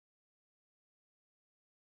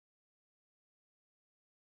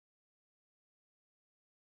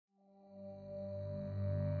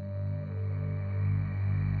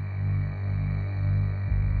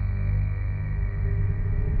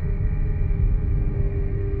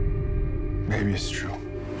Maybe it's true.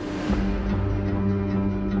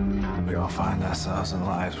 We all find ourselves in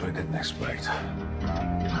lives we didn't expect.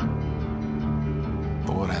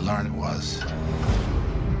 But what I learned was,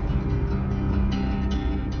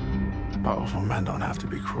 powerful men don't have to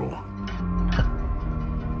be cruel.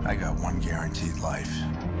 I got one guaranteed life.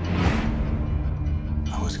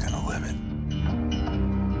 I was gonna live it.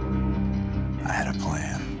 I had a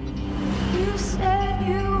plan. You said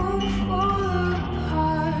you would fall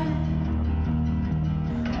apart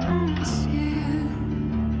until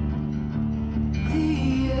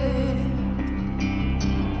the end.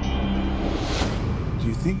 Do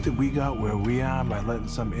you think that we got where we are by letting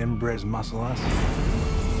some inbreds muscle us?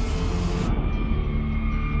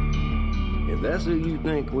 If that's who you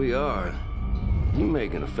think we are, you're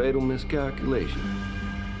making a fatal miscalculation.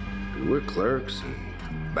 We're clerks and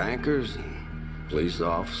bankers and police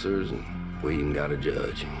officers, and we even got a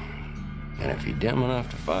judge. And if you're dumb enough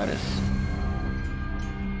to fight us,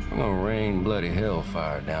 I'm gonna rain bloody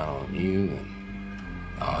hellfire down on you and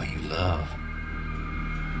all you love.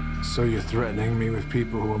 So you're threatening me with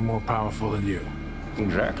people who are more powerful than you?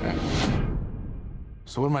 Exactly.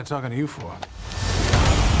 So what am I talking to you for?